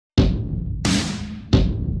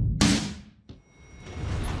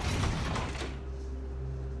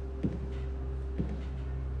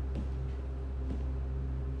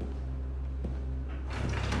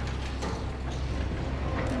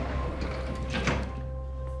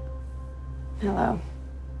Hello.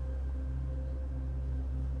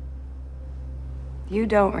 You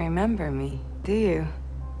don't remember me, do you?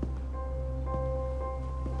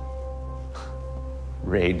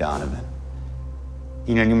 Ray Donovan.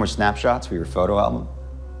 You need any more snapshots for your photo album?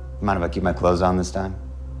 Mind if I keep my clothes on this time?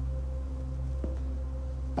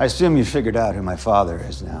 I assume you figured out who my father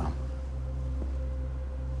is now.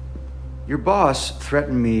 Your boss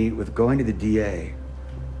threatened me with going to the DA,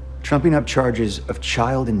 trumping up charges of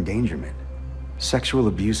child endangerment, sexual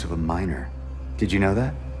abuse of a minor. Did you know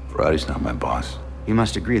that? Roddy's not my boss. You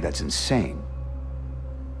must agree that's insane.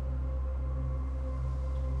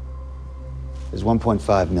 There's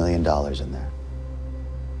 $1.5 million in there.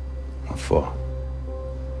 What for?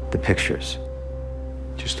 The pictures.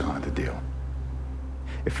 Just to honor the deal.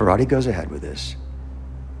 If Ferrati goes ahead with this,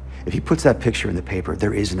 if he puts that picture in the paper,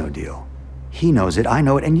 there is no deal. He knows it, I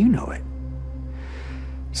know it, and you know it.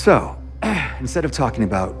 So, instead of talking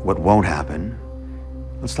about what won't happen,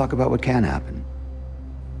 let's talk about what can happen.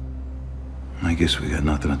 I guess we got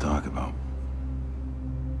nothing to talk about.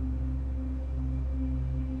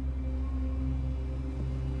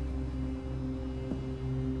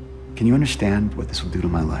 Can you understand what this will do to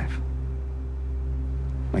my life?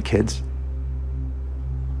 My kids?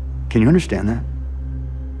 Can you understand that?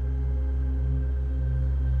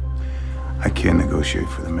 I can't negotiate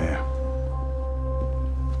for the mayor.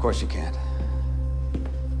 Of course you can't.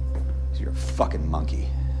 'Cause you're a fucking monkey.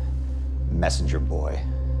 Messenger boy.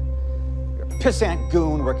 You're a pissant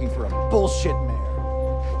goon working for a bullshit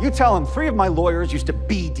mayor. You tell him 3 of my lawyers used to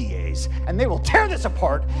be DAs, and they will tear this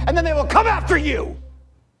apart, and then they will come after you!